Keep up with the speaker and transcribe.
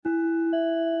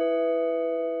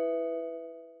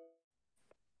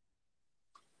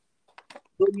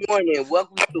Good morning.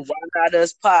 Welcome to Why Not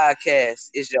Us podcast.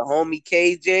 It's your homie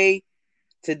KJ.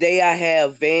 Today I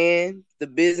have Van, the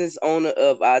business owner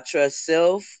of I Trust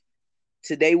Self.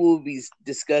 Today we'll be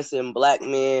discussing Black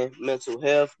men mental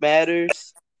health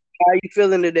matters. How are you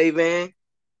feeling today, Van?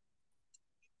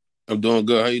 I'm doing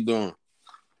good. How you doing?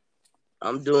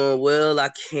 I'm doing well. I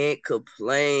can't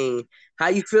complain. How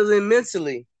you feeling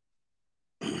mentally?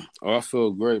 Oh, I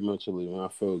feel great mentally, man. I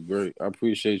feel great. I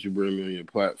appreciate you bringing me on your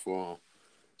platform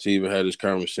to even have this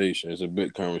conversation. It's a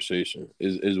big conversation.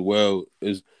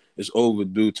 It's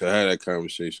overdue to have that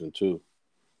conversation too.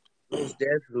 Most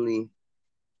definitely.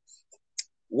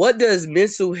 What does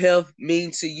mental health mean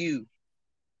to you?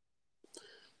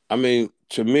 I mean,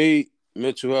 to me,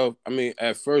 mental health. I mean,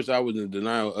 at first I was in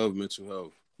denial of mental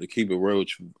health. To keep it real,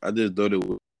 with you. I just thought it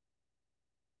was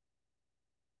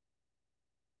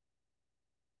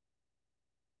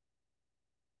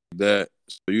that.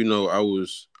 So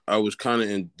I was kind of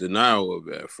in denial of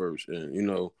it at first,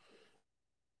 and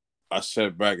I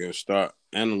sat back and start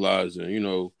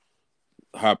analyzing.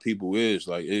 How people is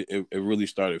like it really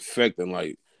started affecting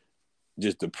like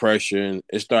just depression.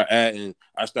 It started adding.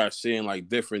 I start seeing like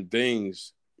different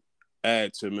things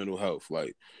add to mental health,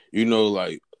 like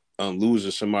like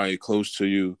losing somebody close to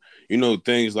you,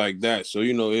 things like that. So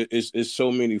it's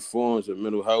so many forms of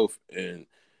mental health, and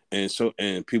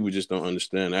people just don't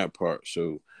understand that part.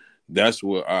 So that's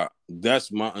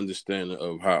my understanding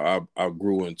of how I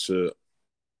grew into.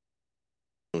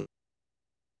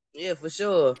 Yeah, for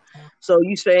sure. So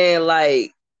you saying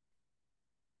like,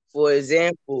 for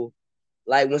example,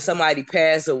 like when somebody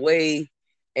passed away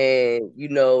and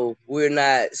we're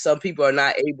not some people are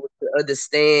not able to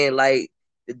understand like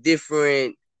the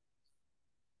different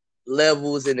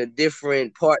levels and the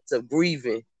different parts of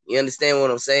grieving. You understand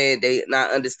what I'm saying? They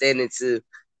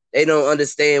don't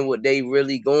understand what they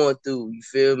really going through. You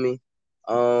feel me?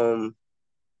 Um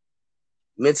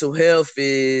Mental health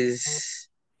is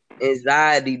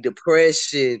anxiety,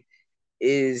 depression,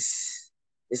 is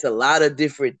it's a lot of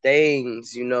different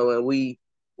things, and we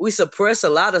suppress a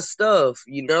lot of stuff.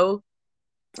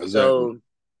 Exactly. So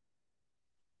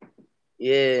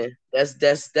yeah,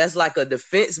 that's like a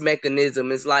defense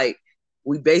mechanism. It's like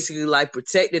we basically like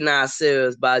protecting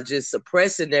ourselves by just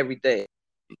suppressing everything.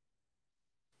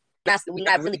 We're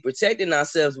not really protecting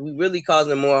ourselves. We really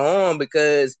causing more harm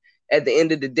because at the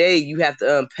end of the day, you have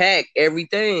to unpack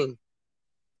everything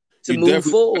to You move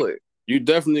definitely forward. you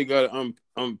definitely got to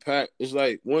unpack. It's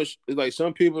like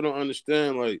some people don't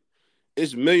understand. Like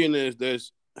it's millionaires that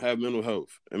have mental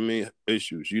health. I mean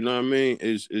issues. You know what I mean?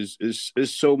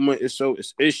 It's so much.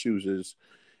 It's issues.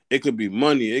 It could be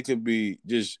money. It could be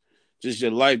just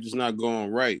your life just not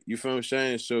going right. You feel what I'm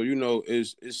saying? So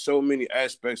it's so many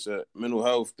aspects of mental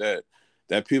health that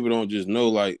people don't just know.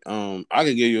 Like I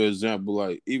could give you an example.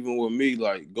 Like even with me,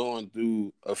 like going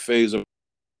through a phase of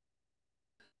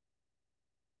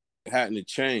having to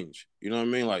change. You know what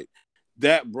I mean? Like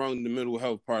that brought the mental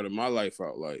health part of my life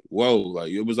out. Like, whoa,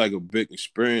 like it was like a big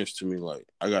experience to me. Like,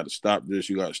 I gotta stop this,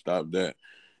 you gotta stop that.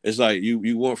 It's like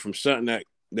you went from something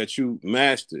that you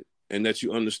mastered and that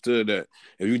you understood that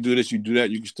if you do this, you do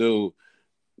that, you can still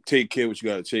take care of what you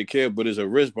gotta take care of, but there's a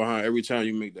risk behind every time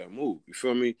you make that move. You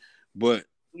feel me? But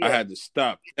I Yeah, had to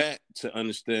stop that to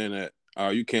understand that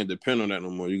you can't depend on that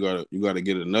no more. You gotta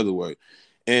get it another way.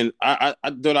 And I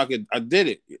thought I did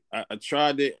it. I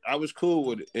tried it. I was cool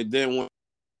with it. And then one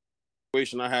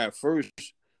situation I had first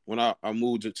when I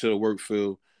moved to the work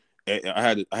field,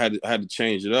 I had to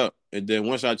change it up. And then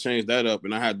once I changed that up,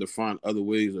 and I had to find other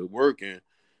ways of working,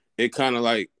 it kind of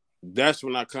like that's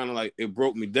when I kind of like it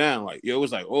broke me down. Like it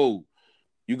was like, oh,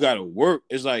 you got to work.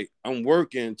 It's like I'm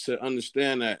working to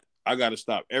understand that I got to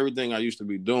stop everything I used to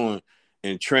be doing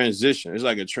and transition. It's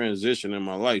like a transition in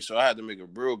my life. So I had to make a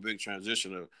real big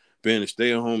transition of being a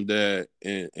stay-at-home dad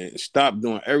and stop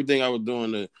doing everything I was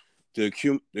doing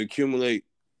to accumulate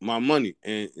my money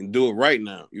and do it right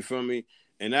now. You feel me?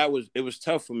 And it was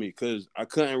tough for me because I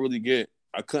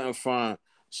couldn't find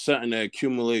something that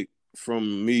accumulate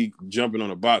from me jumping on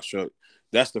a box truck.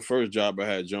 That's the first job I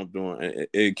had jumped on.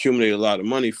 It accumulated a lot of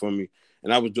money for me,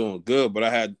 and I was doing good. But I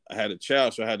had a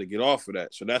child, so I had to get off of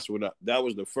that. So that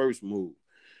was the first move.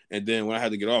 And then when I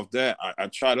had to get off that, I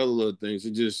tried other little things.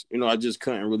 It just I just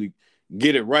couldn't really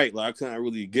get it right. Like I couldn't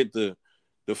really get the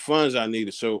funds I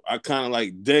needed. So I kind of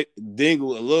like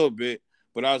dingled a little bit.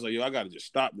 But I was like, yo, I got to just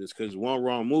stop this because one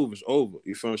wrong move is over.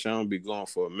 You feel what I'm saying? I'm gonna be gone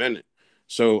for a minute.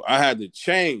 So I had to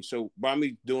change. So by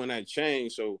me doing that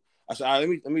change, so I said, all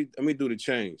right, let me do the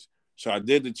change. So I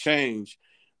did the change,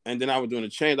 and then I was doing the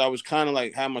change. I was kind of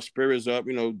like had my spirits up,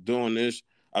 doing this.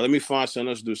 Let me find something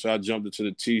else to do. So I jumped into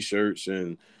the t-shirts,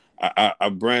 and I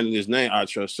branded his name I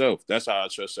Trust Self. That's how I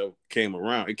Trust Self came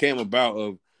around. It came about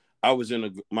of I was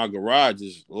in my garage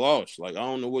is lost. Like I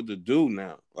don't know what to do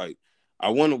now. Like I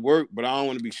want to work, but I don't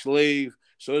want to be slave.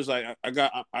 So it's like I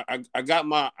got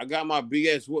my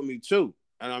BS with me too.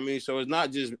 And I mean, so it's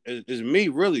not just it's me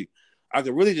really. I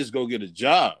could really just go get a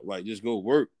job, like just go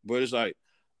work. But it's like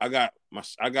I got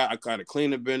a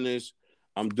cleaning business.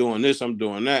 I'm doing this, I'm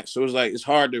doing that. So it's like it's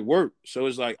hard to work. So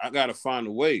it's like I gotta find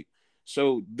a way.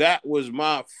 So that was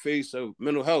my face of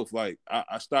mental health. Like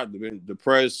I started being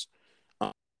depressed.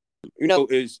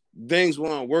 Is things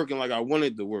weren't working like I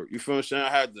wanted to work. You feel what I'm saying? I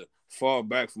had to fall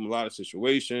back from a lot of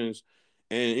situations.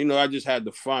 And I just had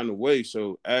to find a way.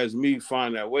 So as me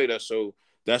find that way,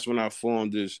 that's when I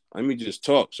formed this. Let me just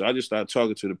talk. So I just started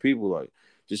talking to the people, like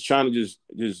just trying to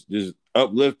just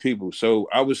uplift people. So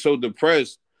I was so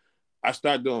depressed I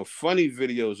start doing funny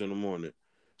videos in the morning.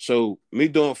 So me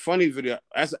doing funny video,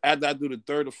 after I do the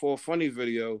third or fourth funny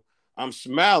video, I'm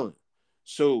smiling.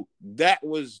 So that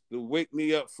was to wake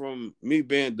me up from me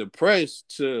being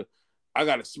depressed to I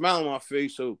got a smile on my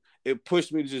face. So it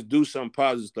pushed me to just do some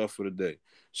positive stuff for the day.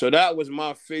 So that was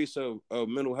my face of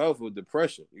mental health or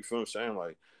depression. You feel what I'm saying?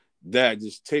 Like that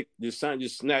just something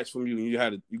just snatched from you and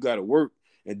you gotta work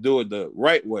and do it the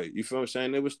right way. You feel what I'm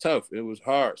saying? It was tough. It was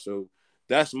hard. So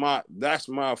that's my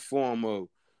form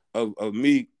of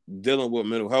me dealing with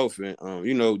mental health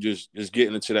and just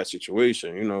getting into that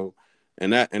situation,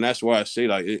 and that's why I say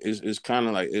like it's kind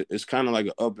of like it's kind of like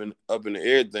an up in the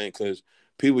air thing because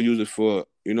people use it for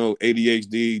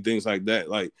ADHD things like that,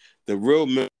 like the real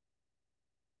mental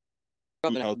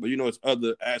health, but it's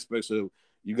other aspects of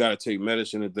you got to take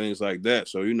medicine and things like that.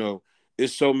 So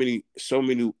it's so many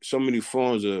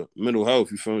forms of mental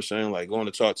health. You feel what I'm saying? Like going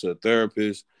to talk to a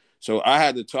therapist. So I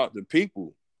had to talk to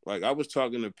people. Like I was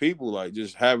talking to people, like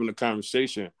just having a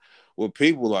conversation with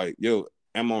people. Like, yo,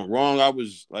 am I wrong? I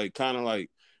was like kind of like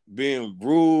being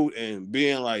rude and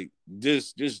being like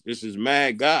this is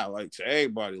mad guy like to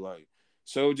everybody. Like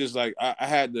so, just like I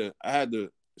had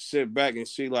to sit back and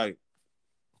see like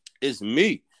it's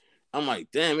me. I'm like,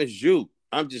 damn, it's you.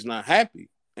 I'm just not happy.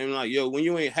 And like, yo, when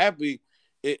you ain't happy,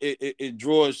 it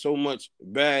draws so much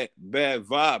bad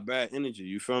vibe, bad energy.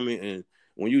 You feel me? And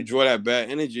when you draw that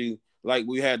bad energy, like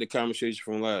we had the conversation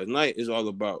from last night, it's all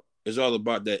about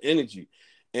that energy.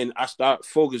 And I start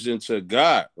focusing to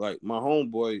God. Like my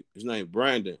homeboy, his name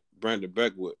Brandon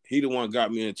Beckwood. He the one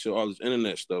got me into all this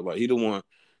internet stuff. Like he the one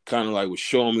kind of like was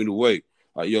showing me the way.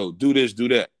 Like, yo, do this, do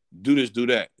that, do this, do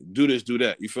that, do this, do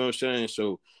that. You feel what I'm saying?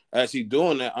 So as he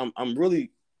doing that, I'm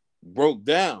really broke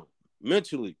down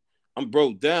mentally. I'm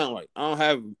broke down. Like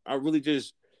I really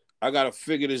just I gotta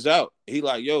figure this out. He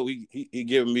like, yo, he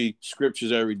giving me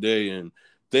scriptures every day and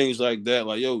things like that.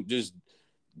 Like, yo, just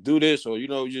do this or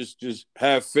just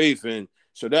have faith. And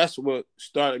so that's what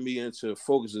started me into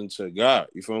focusing to God.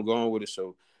 You feel I'm going with it.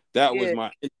 So that was Yeah,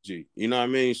 my energy. You know what I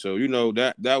mean? So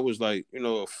that was like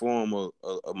a form of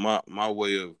my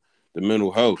way of the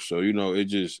mental health. So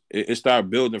it started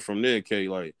building from there. K,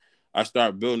 like I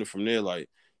started building from there. Like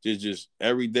just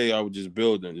every day I was just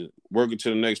building, just working to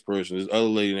the next person. This other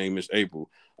lady named Miss April.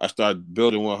 I started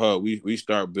building with her. We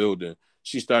start building.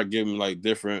 She started giving me like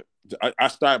different. I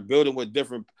started building with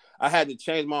different. I had to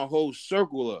change my whole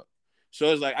circle up.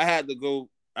 So it's like I had to go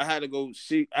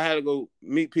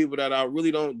meet people that I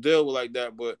really don't deal with like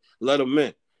that, but let them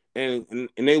in. And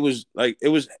they was like it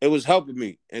was helping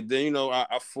me. And then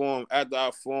I formed after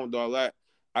I formed all that,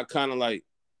 I kind of like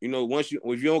if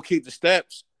you don't keep the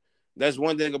steps, that's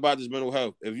one thing about this mental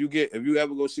health. If you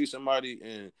ever go see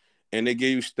somebody and they give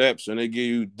you steps and they give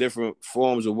you different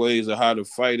forms of ways of how to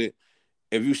fight it,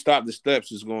 if you stop the steps,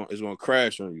 it's going to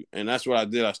crash on you. And that's what I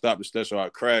did. I stopped the steps, so I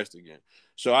crashed again.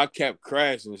 So I kept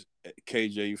crashing,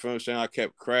 KJ. You feel what I'm saying? I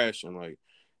kept crashing. Like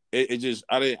it just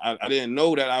I didn't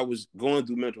know that I was going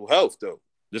through mental health though.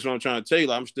 That's what I'm trying to tell you.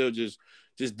 Like, I'm still just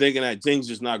thinking that things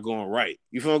just not going right.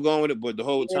 You feel I'm going with it? But the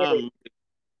whole yeah, time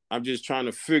I'm just trying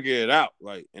to figure it out.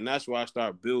 Like, and that's why I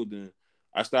started building.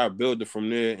 I started building from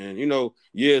there. And,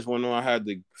 years went on, I had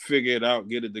to figure it out,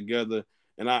 get it together.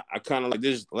 And I kind of like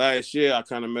this last year, I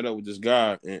kind of met up with this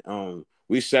guy and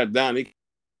we sat down.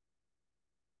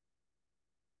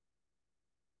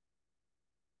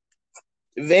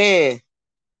 Van.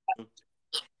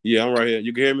 Yeah, I'm right here.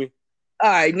 You can hear me? All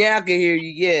right, now I can hear you.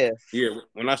 Yeah. Yeah.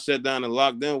 When I sat down and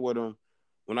locked in with him,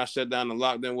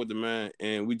 the man,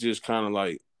 and we just kind of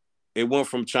like, it went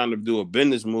from trying to do a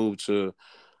business move to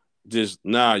just,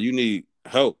 nah, you need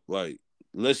help. Like,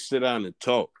 let's sit down and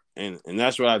talk. And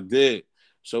that's what I did.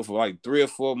 So for like 3 or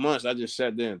 4 months, I just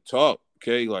sat there and talked.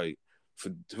 Okay. Like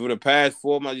for the past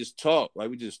 4 months, I just talked. Like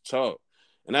we just talked.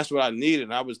 And that's what I needed.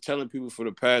 And I was telling people for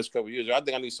the past couple of years, I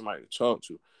think I need somebody to talk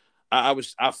to.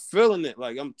 I feeling it,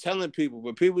 like I'm telling people,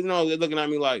 but people, they're looking at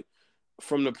me like,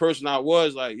 from the person I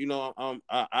was, like,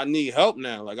 I need help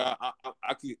now. Like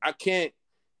I can't.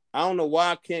 I don't know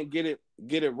why I can't get it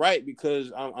right,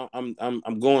 because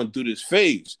I'm going through this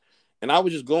phase, and I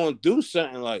was just going through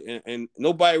something, like, and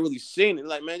nobody really seen it.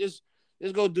 Like, man, just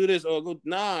go do this or go.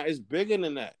 Nah, it's bigger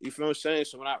than that. You feel what I'm saying?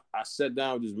 So when I sat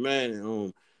down with this man,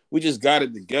 and we just got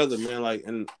it together, man. Like,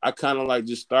 and I kind of like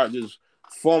just start just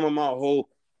forming my whole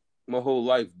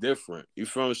life different. You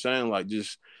feel what I'm saying? Like,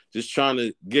 just trying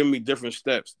to give me different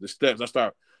steps. The steps I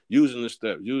start using the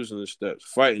steps,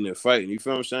 fighting. You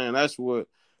feel what I'm saying? That's what,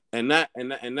 and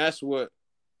that's what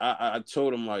I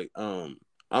told him. Like,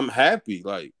 I'm happy.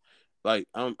 Like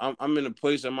I'm in a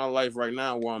place in my life right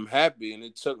now where I'm happy, and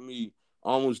it took me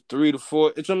almost 3 to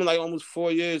 4. It took me like almost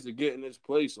 4 years to get in this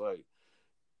place. Like,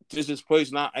 just this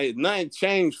place, nothing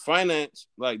changed. Finance,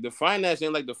 like the finance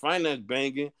ain't like the finance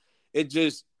banging. It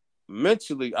just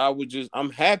mentally,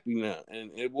 I'm happy now,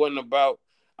 and it wasn't about.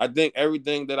 I think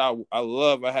everything that I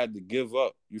love, I had to give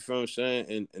up. You feel what I'm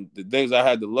saying? And the things I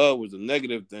had to love was the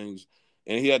negative things,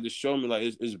 and he had to show me like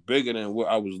it's bigger than what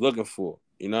I was looking for.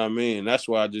 You know what I mean? And that's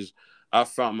why I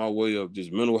found my way of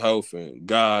just mental health and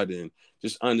God, and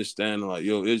just understanding like,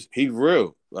 yo, he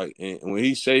real. Like, and when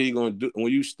he say he gonna do,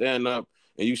 when you stand up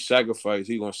and you sacrifice,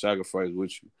 he gonna sacrifice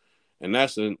with you. And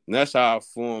that's how I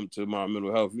formed to my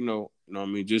mental health. You know what I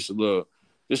mean? Just a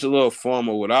little form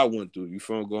of what I went through. You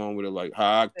feel me? Going with it, like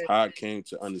how I came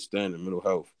to understanding mental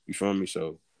health. You feel me?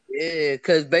 So Yeah,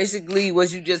 because basically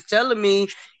what you just telling me,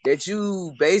 that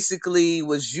you basically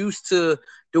was used to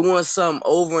doing something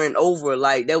over and over,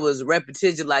 like that was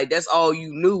repetition, like that's all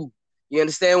you knew. You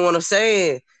understand what I'm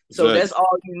saying? So that's exactly,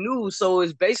 all you knew. So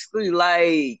it's basically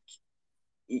like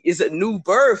it's a new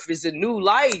birth, it's a new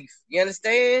life. You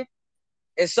understand?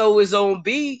 And so it's on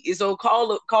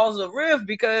cause a rift,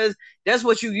 because that's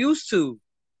what you used to.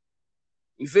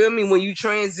 You feel me? When you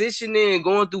transitioning and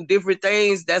going through different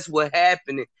things, that's what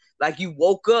happening. Like you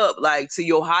woke up like to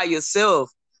your higher self.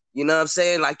 You know what I'm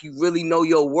saying? Like you really know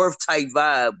your worth type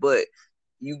vibe, but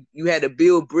you had to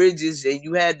build bridges, and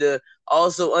you had to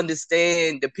also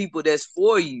understand the people that's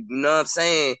for you. You know what I'm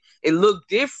saying? It looked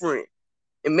different.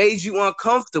 It made you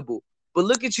uncomfortable. But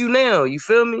look at you now. You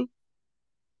feel me?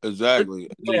 Look exactly.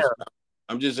 at you now.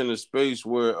 I'm just in a space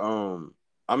where I'm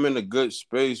in a good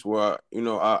space where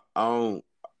I don't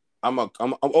I'm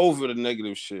over the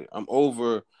negative shit. I'm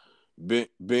over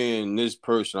being this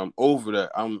person. I'm over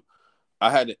that. I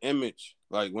had an image,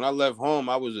 like when I left home,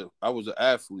 I was an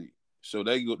athlete. So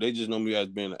they just know me as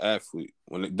being an athlete.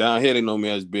 Down here they know me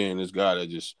as being this guy that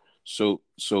just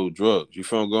sold drugs. You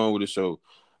feel I'm going with it? So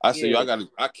I said, yo, Yeah,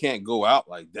 I can't go out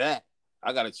like that.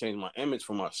 I gotta change my image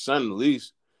for my son, at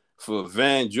least for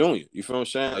Van Jr. You feel what I'm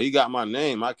saying? Like, he got my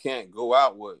name. I can't go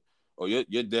out with, oh,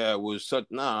 your dad was such,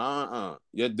 nah,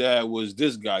 your dad was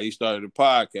this guy. He started a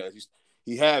podcast.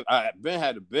 I Ben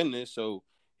had a business, so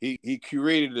he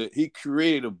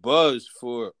created a buzz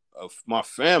for my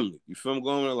family. You feel me?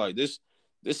 Going like this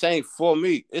ain't for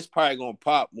me. It's probably gonna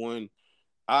pop when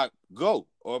I go,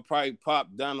 or probably pop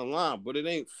down the line, but it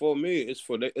ain't for me. It's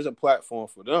a platform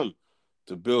for them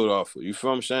to build off of. You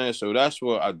feel what I'm saying? So that's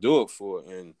what I do it for,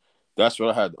 and that's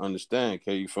what I had to understand.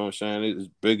 Okay, you feel what I'm saying? It's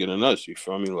bigger than us. You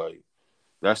feel me? Like,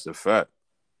 that's the fact.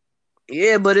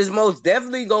 yeah, but it's most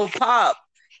definitely gonna pop.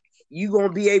 You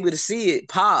gonna be able to see it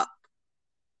pop.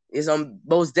 It's on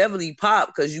most definitely pop,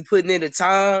 because you putting in the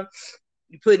time,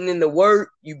 you putting in the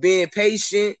work, you being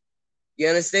patient. You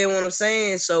understand what I'm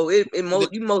saying? So you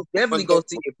most definitely One thing, gonna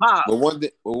see it pop.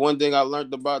 but one thing I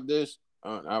learned about this,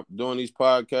 doing these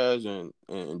podcasts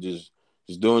and just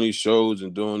doing these shows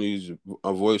and doing these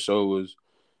voiceovers,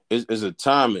 is a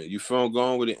timing. You feel I'm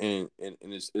going with it, and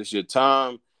it's your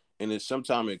time, and it's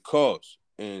sometimes it costs,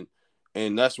 and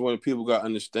that's when people got to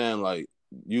understand. Like,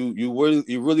 you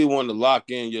really want to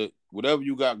lock in your whatever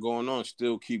you got going on,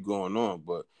 still keep going on.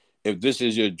 But if this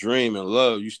is your dream and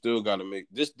love, you still got to make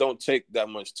this. Don't take that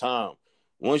much time.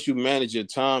 Once you manage your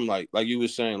time, like you were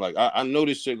saying, like I know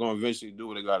this shit gonna eventually do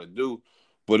what it got to do,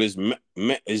 but it's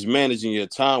managing your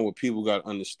time. What people got to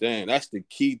understand. That's the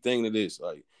key thing to this.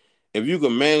 Like, if you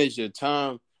can manage your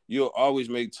time, you'll always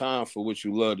make time for what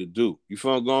you love to do. You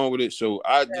feel I'm going with it? So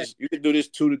you could do this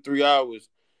 2 to 3 hours.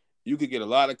 You could get a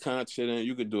lot of content in.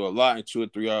 You could do a lot in 2 or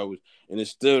 3 hours, and it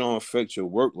still don't affect your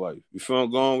work life. You feel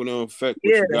I'm going with it? Don't affect what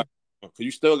you Yeah, got, because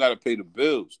you still got to pay the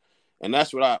bills. And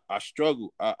that's what I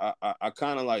struggle. I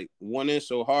kind of like went in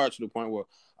so hard to the point where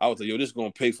I was like, yo, this is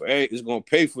gonna pay for it's gonna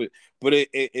pay for it. But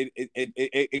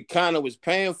it kind of was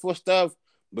paying for stuff,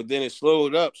 but then it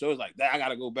slowed up. So it was like, I got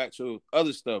to go back to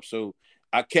other stuff. So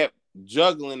I kept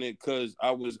juggling it because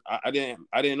I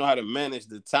didn't know how to manage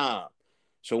the time.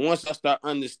 So once I start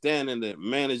understanding that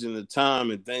managing the time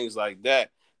and things like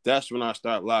that, that's when I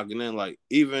start locking in. Like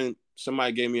even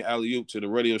somebody gave me an alley-oop to the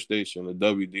radio station, the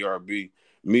WDRB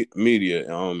media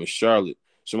in Charlotte.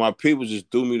 So my people just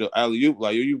threw me the alley-oop,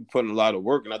 like, yo, you putting a lot of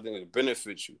work and I think it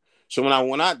benefits you. So when I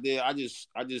went out there, I just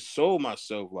sold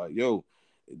myself like, yo,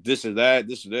 this or that,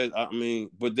 this or that. I mean,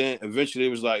 but then eventually it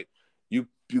was like,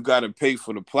 you got to pay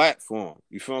for the platform.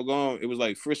 You feel me going? It was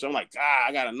like first I'm like,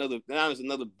 I got now there's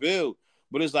another bill.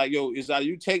 But it's like, yo, it's like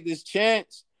you take this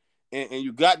chance and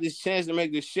you got this chance to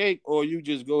make this shake, or you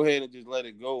just go ahead and just let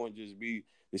it go and just be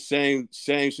the same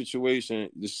situation.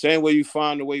 The same way you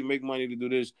find a way to make money to do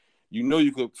this, you know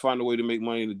you could find a way to make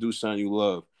money to do something you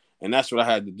love. And that's what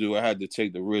I had to do. I had to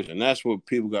take the risk. And that's what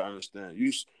people got to understand.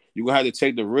 You gonna have to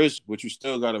take the risk, but you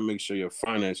still got to make sure your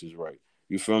finances right.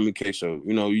 You feel me? Okay, so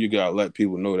you gotta let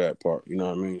people know that part. You know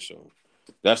what I mean? So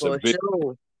that's a For big. sure.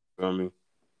 You know what I mean?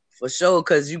 For sure,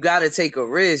 because you got to take a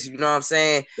risk. You know what I'm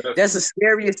saying? Definitely. That's the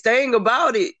scariest thing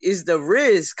about it is the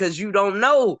risk, because you don't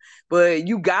know. But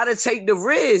you got to take the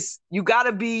risk. You got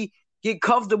to get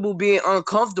comfortable being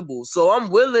uncomfortable. So I'm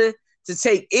willing to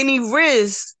take any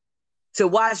risk to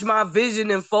watch my vision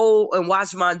unfold and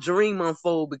watch my dream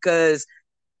unfold, because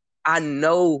I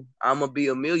know I'm going to be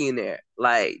a millionaire.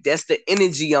 Like, that's the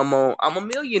energy I'm on. I'm a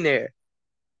millionaire.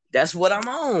 That's what I'm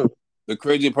on. The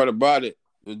crazy part about it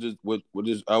is just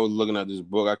I was looking at this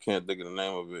book. I can't think of the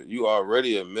name of it. You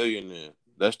already a millionaire.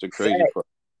 That's the crazy part.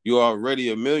 You already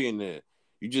a millionaire.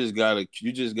 You just gotta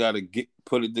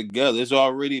put it together. It's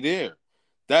already there.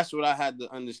 That's what I had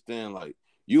to understand. Like,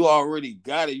 you already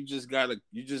got it. You just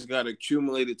gotta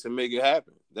accumulate it to make it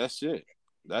happen. That's it.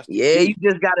 That's the key.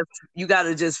 You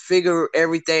gotta just figure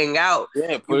everything out.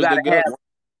 Yeah, You put it gotta together. have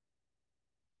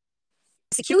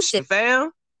execution, fam.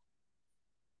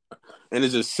 And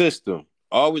it's a system.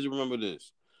 Always remember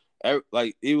this.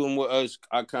 Like, even with us,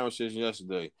 our conversation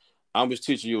yesterday, I was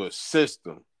teaching you a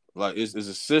system. Like, it's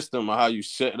a system of how you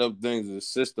set up things. It's a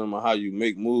system of how you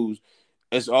make moves.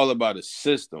 It's all about a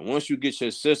system. Once you get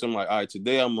your system, like, all right,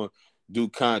 today I'm gonna do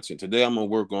content. Today I'm gonna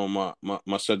work on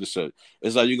my such and such.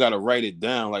 It's like you gotta write it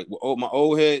down. Like, my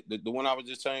old head, the one I was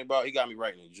just telling you about, he got me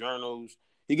writing in journals.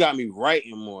 He got me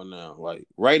writing more now. Like,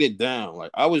 write it down.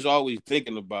 Like, I was always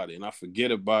thinking about it and I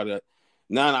forget about it.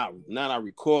 Now I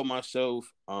record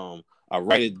myself. I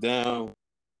write it down.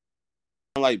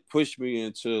 Like, push me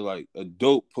into like a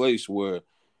dope place where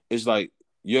it's like,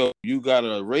 yo, you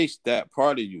gotta erase that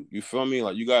part of you. You feel me?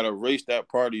 Like, you gotta erase that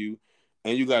part of you,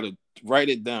 and you gotta write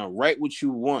it down. Write what you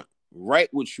want. Write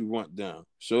what you want down.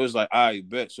 So it's like, I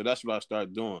bet. So that's what I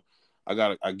start doing. I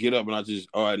get up and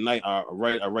at night I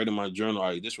write in my journal. All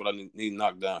right, this is what I need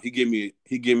knocked down. He give me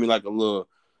like a little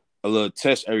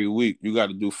test every week. You got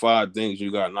to do 5 things.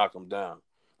 You got to knock them down.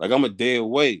 Like, I'm a day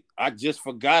away. I just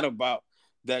forgot about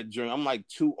that journey. I'm like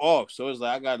 2 off. So it's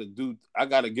like, I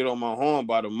got to get on my horn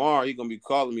by tomorrow. He going to be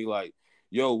calling me like,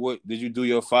 yo, what did you do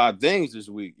your 5 things this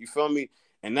week? You feel me?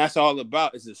 And that's all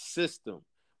about is a system.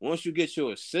 Once you get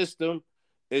your system,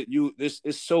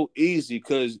 it's so easy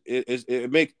because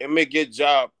it make your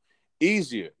job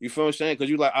easier. You feel what I'm saying? Because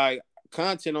you like,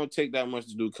 content don't take that much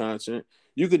to do content.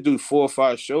 You could do 4 or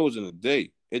 5 shows in a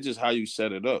day. It's just how you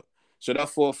set it up. So that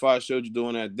 4 or 5 shows you're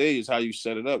doing that day is how you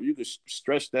set it up. You could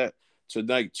stretch that to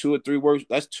like 2 or 3 works.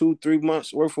 That's 2-3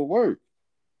 months worth of work.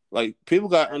 Like, people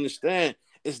got to understand,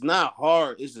 it's not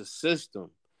hard. It's a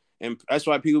system. And that's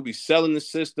why people be selling the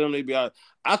system. They be out.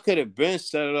 I could have been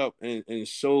set it up and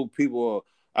showed people.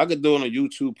 I could do it on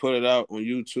YouTube, put it out on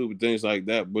YouTube and things like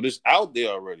that. But it's out there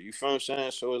already. You feel what I'm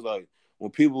saying? So it's like,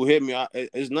 when people hit me,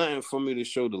 it's nothing for me to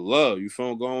show the love. You feel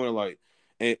what I'm going? Like,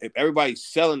 and if everybody's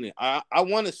selling it, I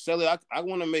want to sell it. I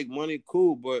want to make money,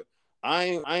 cool. But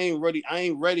I ain't ready. I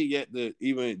ain't ready yet to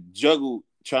even juggle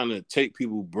trying to take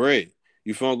people bread.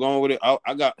 You feel what I'm going with it?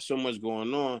 I got so much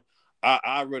going on.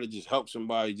 I'd rather just help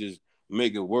somebody just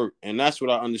make it work. And that's what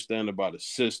I understand about the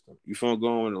system. You feel what I'm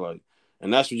going with it? Like,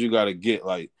 and that's what you got to get.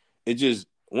 Like, it just,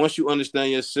 once you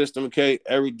understand your system, okay,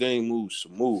 everything moves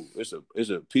smooth. It's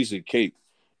a piece of cake.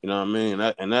 You know what I mean?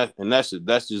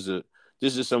 That's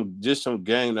just some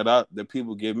game that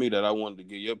people give me that I wanted to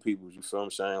give your people. You feel what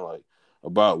I'm saying? Like,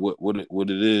 about what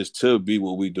it is to be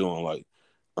what we doing. Like,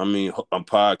 I mean, I'm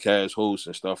podcast hosts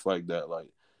and stuff like that. Like,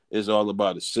 it's all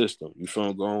about the system. You feel what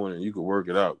I'm going, and you can work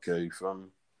it out. Okay, you feel me?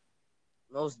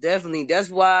 Most definitely. That's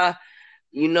why,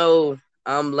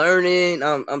 I'm learning.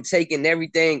 I'm taking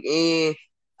everything in.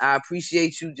 I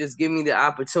appreciate you just giving me the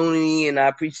opportunity, and I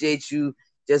appreciate you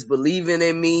just believing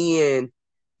in me and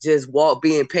just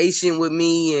being patient with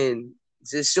me and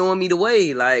just showing me the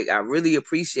way. Like, I really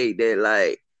appreciate that.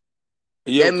 Like,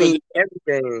 Yeah, that means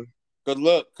everything.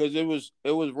 cause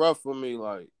it was rough for me.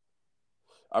 Like,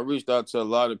 I reached out to a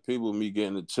lot of people, me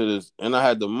getting into this, and I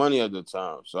had the money at the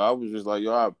time, so I was just like,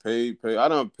 yo, I paid. I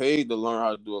done paid to learn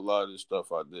how to do a lot of this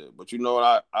stuff I did. But you know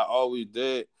what I always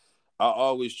did? I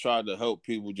always tried to help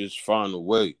people just find a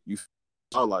way.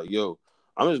 I was like, yo,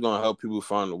 I'm just gonna help people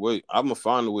find a way. I'm gonna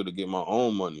find a way to get my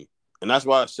own money, and that's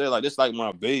why I said like this, like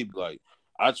my baby. Like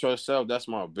I trust self. That's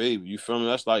my baby. You feel me?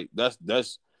 That's like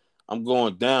that's. I'm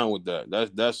going down with that.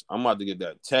 That's I'm about to get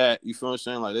that tat. You feel what I'm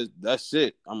saying? Like that's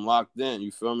it. I'm locked in.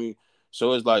 You feel me?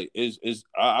 So it's like it's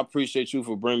I appreciate you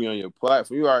for bringing me on your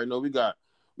platform. You already know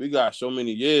we got so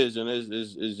many years, and it's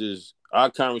just our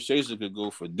conversation could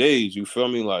go for days. You feel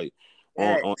me? Like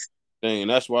on thing,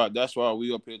 and that's why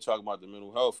we up here talking about the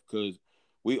mental health, because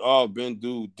we all been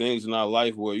through things in our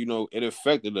life where it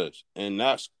affected us, and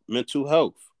that's mental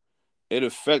health. It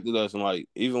affected us, and like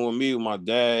even with me, with my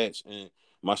dads and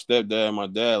my stepdad, and my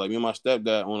dad, like me and my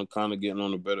stepdad want to kind of getting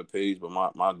on a better page, but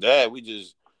my dad, we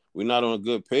not on a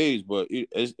good page, but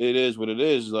it is what it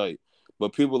is. Like,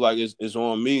 but people like it's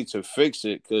on me to fix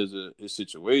it because of his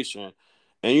situation,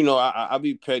 and I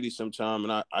be petty sometimes,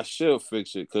 and I should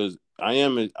fix it because I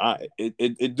am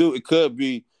it could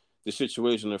be the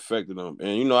situation affected him,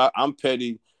 and I'm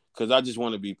petty because I just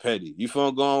want to be petty. You feel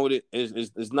I'm going with it?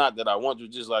 It's not that I want to,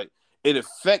 just like it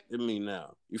affected me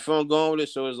now. You feel I'm going with it?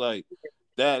 So it's like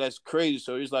that's crazy.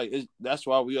 So it's like that's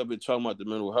why we up here talking about the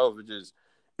mental health.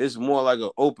 It's more like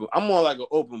I'm more like an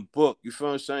open book. You feel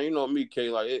what I'm saying? You know me, K,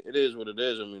 like it is what it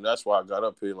is. I mean, that's why I got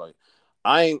up here. Like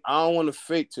I don't want to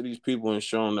fake to these people and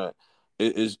show them that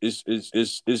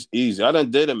it's easy. I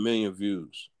done did 1,000,000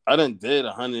 views. I done did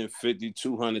 150,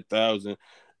 200,000,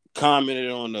 commented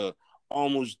on the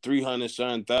almost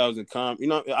 300,000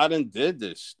 I done did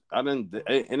this.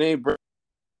 It ain't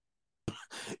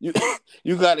you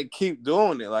you got to keep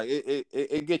doing it. Like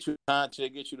it gets you content,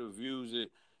 it gets you the views.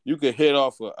 You can hit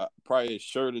off probably a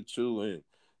shirt or two and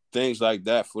things like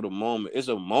that for the moment. It's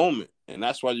a moment, and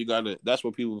that's why you gotta. That's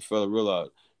what people fail to realize.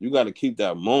 You got to keep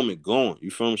that moment going. You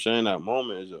feel what I'm saying? That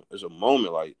moment is a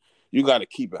moment. Like you got to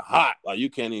keep it hot. Like you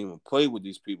can't even play with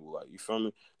these people. Like you feel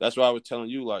me? That's why I was telling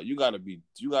you. Like you got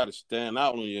to stand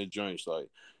out on your joints. Like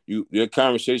your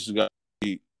conversations got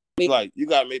to be like you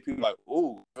gotta make people like, ooh,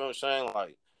 you know what I'm saying?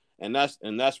 Like, and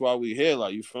that's why we here,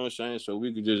 like, you feel what I'm saying? So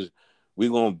we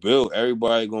gonna build,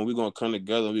 we gonna come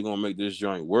together and we gonna make this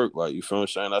joint work. Like, you feel what I'm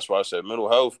saying? That's why I said mental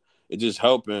health, it just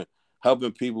helping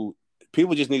people.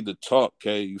 People just need to talk,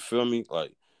 okay? You feel me?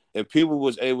 Like if people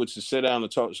was able to sit down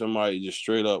and talk to somebody just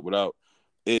straight up without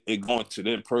it going to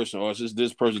their person, or it's just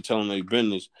this person telling their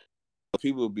business,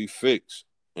 people would be fixed.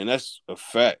 And that's a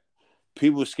fact.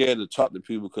 People scared to talk to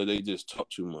people because they just talk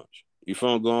too much. You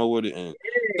feel I'm going with it? And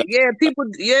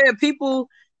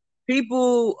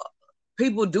People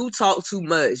people do talk too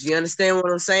much. You understand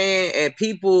what I'm saying? And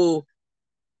people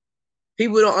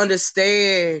don't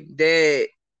understand that,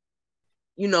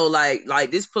 like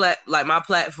like my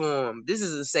platform, this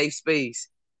is a safe space.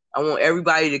 I want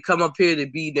everybody to come up here to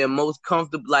be their most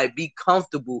comfortable, like be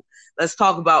comfortable. Let's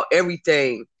talk about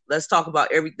everything. Let's talk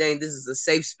about everything. This is a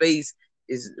safe space.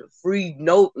 It's free.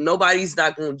 Nobody's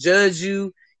not gonna judge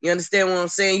you. You understand what I'm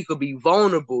saying? You could be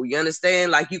vulnerable. You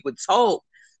understand? Like you could talk,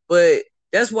 but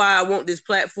that's why I want this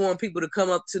platform, people to come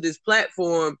up to this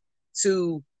platform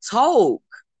to talk,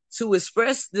 to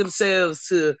express themselves,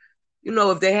 to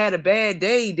if they had a bad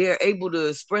day, they're able to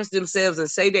express themselves and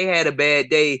say they had a bad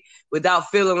day without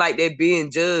feeling like they're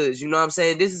being judged. You know what I'm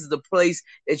saying? This is the place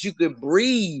that you could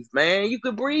breathe, man. You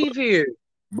could breathe here.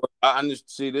 but I understand.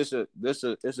 See,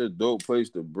 it's a dope place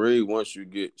to breathe once you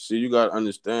get. See, you gotta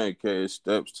understand, K. It's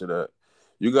steps to that.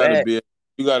 You gotta Fact. be.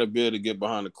 You gotta be able to get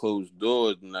behind the closed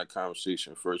doors in that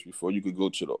conversation first before you could go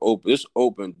to the open. It's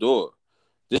open door.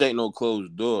 This ain't no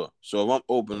closed door. So if I'm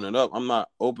opening it up, I'm not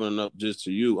opening up just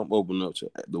to you. I'm opening up to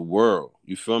the world.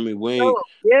 You feel me? Oh,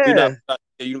 We not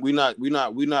yeah.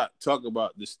 we not talking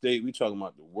about the state. We talking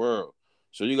about the world.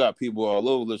 So you got people all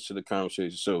over listening to the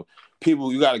conversation. So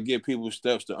people, you got to give people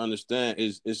steps to understand.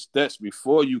 Is steps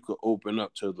before you could open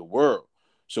up to the world.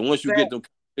 So once you get Fact. them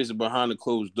conversations behind the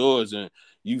closed doors and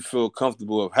you feel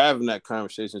comfortable of having that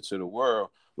conversation to the world,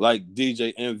 like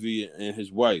DJ Envy and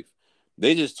his wife.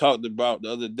 They just talked about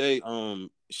the other day.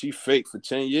 She faked for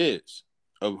 10 years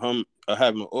of him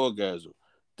having an orgasm.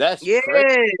 That's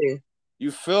crazy. Yeah.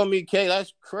 You feel me, Kay?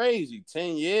 That's crazy.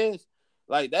 10 years,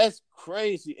 like that's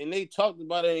crazy. And they talked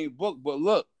about it in a book. But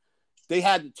look, they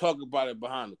had to talk about it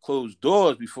behind the closed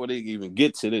doors before they even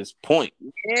get to this point.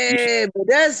 You see, Yeah, but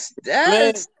that's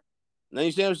man, Now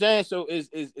you see what I'm saying? So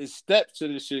it's steps to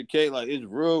this shit, K. Like it's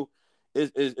real.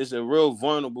 It's a real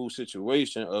vulnerable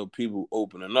situation of people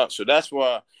opening up. So that's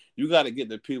why you got to get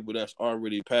the people that's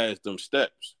already past them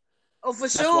steps. Oh, for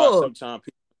That's why sure. sometimes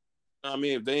people, I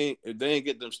mean, if they ain't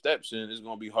get them steps in, it's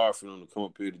gonna be hard for them to come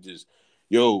up here to just,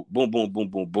 yo, boom, boom, boom,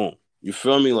 boom, boom. You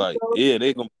feel me? Like, yeah,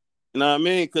 they gonna, you know what I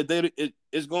mean? Because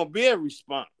it's gonna be a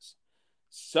response.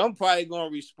 Somebody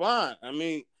gonna respond. I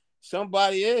mean,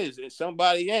 somebody is and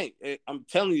somebody ain't. I'm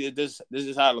telling you, this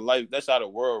is how the life. That's how the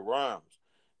world runs.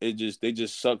 They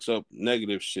just sucks up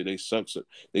negative shit. They sucks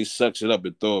it up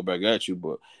and throw it back at you.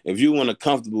 But if you in a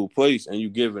comfortable place and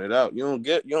you giving it out, you don't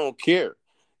care.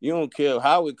 You don't care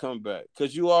how it come back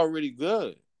because you already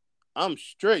good. I'm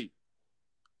straight.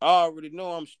 I already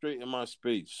know I'm straight in my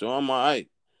space, so I'm all right.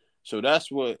 So that's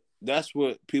what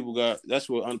people got. That's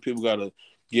what people got to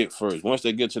get first. Once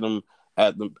they get to them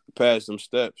at them past them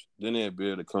steps, then they'll be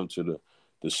able to come to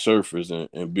the surface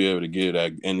and be able to get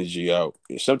that energy out.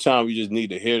 Sometimes we just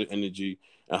need to hear the energy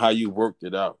and how you worked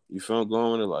it out. You feel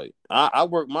going with it? Like I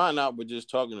work mine out, but just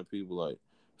talking to people, like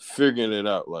figuring it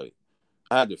out. Like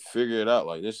I had to figure it out.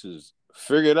 Like this is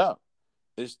figure it out.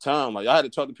 It's time. Like I had to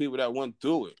talk to people that went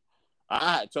through it.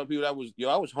 I had to talk to people that was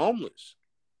I was homeless.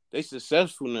 They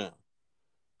successful now.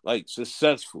 Like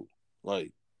successful.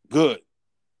 Like good.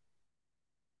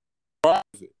 Part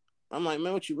of it. I'm like,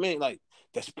 man, what you mean? Like,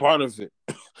 that's part of it.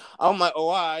 I'm like, oh,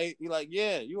 all right. You like,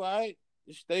 yeah, you all right?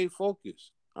 Just stay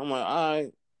focused. I'm like, all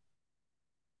right.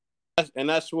 And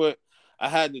that's what I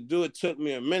had to do. It took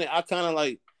me a minute. I kind of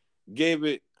like gave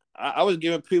it. I was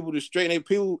giving people the straight. And they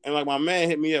people and like my man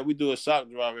hit me up. We do a sock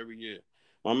drive every year.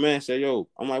 My man said, "Yo,"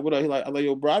 I'm like, "What?" He like, I'm like,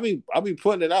 "Yo, bro, I be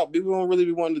putting it out. People don't really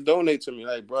be wanting to donate to me.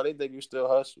 Like, bro, they think you still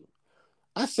hustle."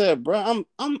 I said, "Bro,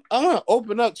 I'm gonna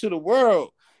open up to the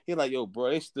world." He like, "Yo, bro,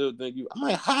 they still think you." I'm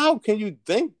like, "How can you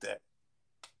think that?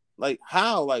 Like,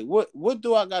 how? Like, what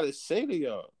do I gotta say to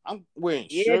y'all? I'm wearing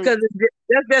Yeah, shirts. because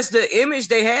that's the image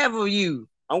they have of you.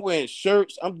 I'm wearing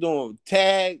shirts. I'm doing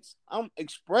tags. I'm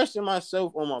expressing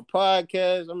myself on my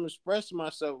podcast. I'm expressing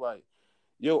myself like,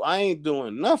 yo, I ain't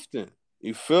doing nothing.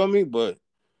 You feel me? But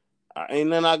I ain't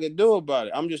nothing I can do about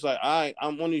it. I'm just like,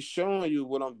 I'm only showing you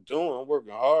what I'm doing. I'm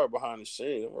working hard behind the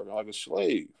scenes. I'm working like a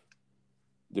slave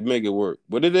to make it work.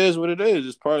 But it is what it is.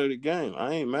 It's part of the game.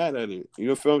 I ain't mad at it. You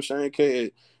know what I'm saying,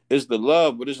 K? It's the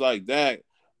love, but it's like that.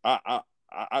 I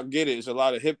get it. It's a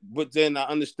lot of hip, but then I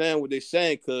understand what they're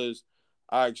saying because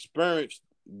I experienced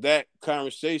that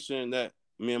conversation that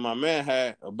me and my man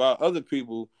had about other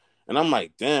people, and I'm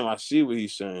like, damn, I see what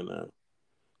he's saying now.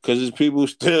 Because there's people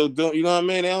still doing, you know what I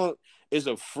mean? They don't. It's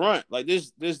a front. Like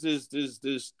this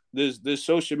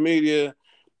social media.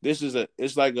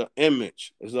 It's like an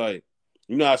image. It's like,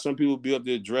 you know how some people be up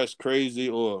there dressed crazy,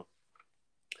 or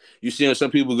you see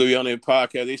some people go on their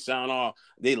podcast, they sound all,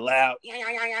 they loud, yeah,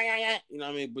 yeah, yeah, yeah, yeah. You know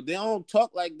what I mean? But they don't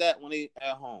talk like that when they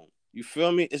at home. You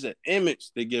feel me? It's an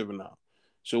image they're giving out.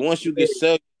 So once you can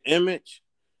sell your image,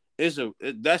 that's how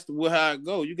it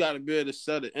go. You got to be able to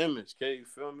sell the image. Okay, you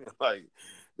feel me? Like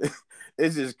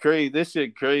it's just crazy. This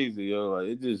shit crazy, yo.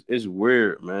 Like it's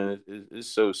weird, man.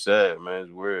 It's so sad, man.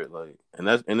 It's weird. Like, and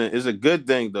it's a good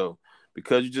thing though,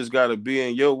 because you just got to be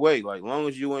in your way. Like, long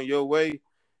as you in your way,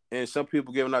 and some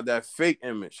people giving out that fake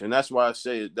image, and that's why I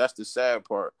say that's the sad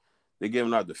part. They're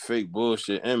giving out the fake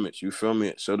bullshit image. You feel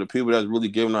me? So the people that's really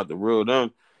giving out the real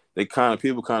them, it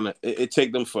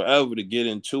take them forever to get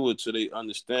into it till they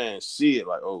understand, see it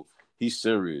like, oh, he's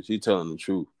serious. He telling the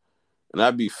truth. And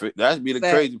that'd be the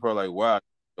Fact. crazy part. Like, wow,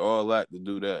 all that to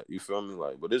do that. You feel me?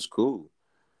 Like, but it's cool.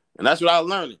 And that's what I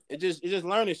learned. It's just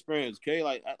learning experience, okay?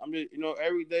 Like I'm just,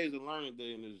 every day is a learning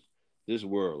day in this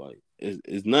world. Like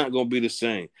it's not gonna be the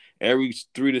same. Every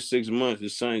 3 to 6 months,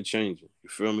 it's something changing. You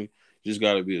feel me? You just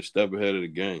gotta be a step ahead of the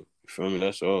game. You feel me?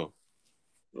 That's all.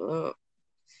 Uh,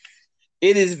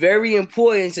 it is very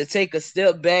important to take a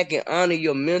step back and honor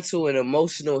your mental and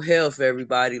emotional health,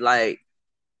 everybody. Like,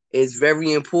 it's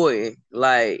very important.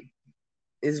 Like,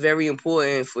 it's very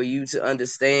important for you to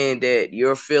understand that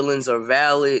your feelings are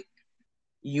valid.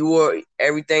 You are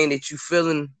everything that you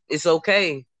feeling. It's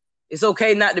okay. It's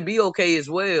okay not to be okay as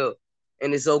well,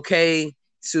 and it's okay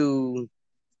to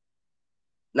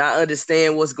not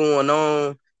understand what's going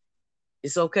on.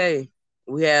 It's okay.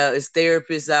 It's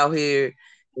therapists out here.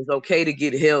 It's okay to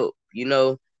get help.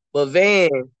 But Van,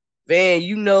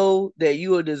 you know that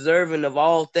you are deserving of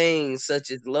all things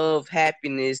such as love,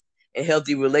 happiness, and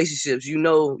healthy relationships. You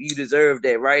know you deserve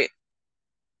that, right?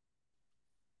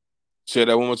 Say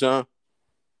that one more time.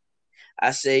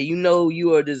 I say, you know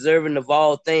you are deserving of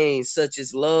all things such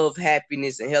as love,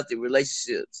 happiness, and healthy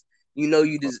relationships. You know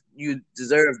you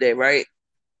deserve that, right?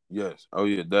 Yes. Oh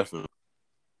yeah, definitely.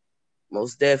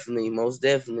 Most definitely, most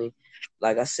definitely.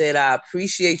 Like I said, I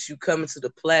appreciate you coming to the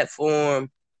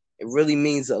platform. It really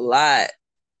means a lot.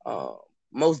 Uh,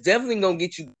 Most definitely gonna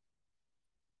get you.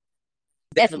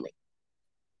 Definitely,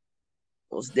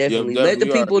 most Yeah, definitely. Let definitely. the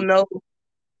You people already. know.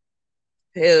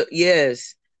 Hell,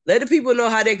 yes. Let the people know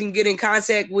how they can get in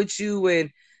contact with you and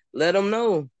let them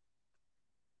know.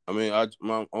 I mean, I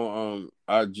my on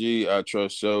IG, I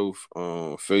trust self.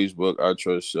 Facebook, I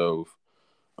trust self.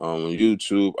 On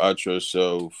YouTube, I trust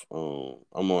self.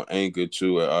 I'm on Anchor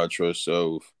too at I trust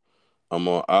self. I'm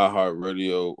on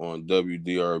iHeartRadio on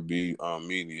WDRB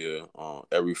Media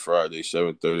every Friday,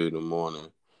 7:30 in the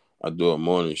morning. I do a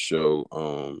morning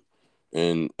show.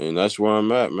 And that's where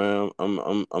I'm at, man.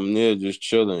 I'm near just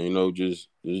chilling,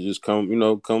 just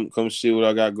come, come see what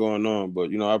I got going on. But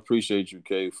I appreciate you,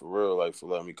 K, for real, like for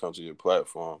letting me come to your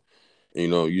platform.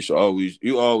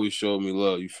 You always show me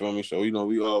love. You feel me? So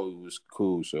we always was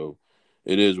cool. So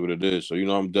it is what it is. So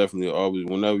I'm definitely always,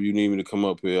 whenever you need me to come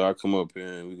up here, I come up here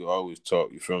and we can always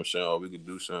talk. You feel what I'm saying? Or we could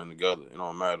do something together. It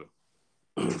don't matter.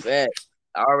 Fact.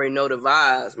 I already know the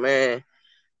vibes, man.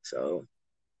 So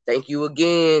thank you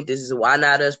again. This is Why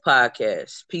Not Us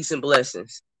podcast. Peace and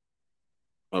blessings.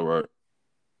 All right.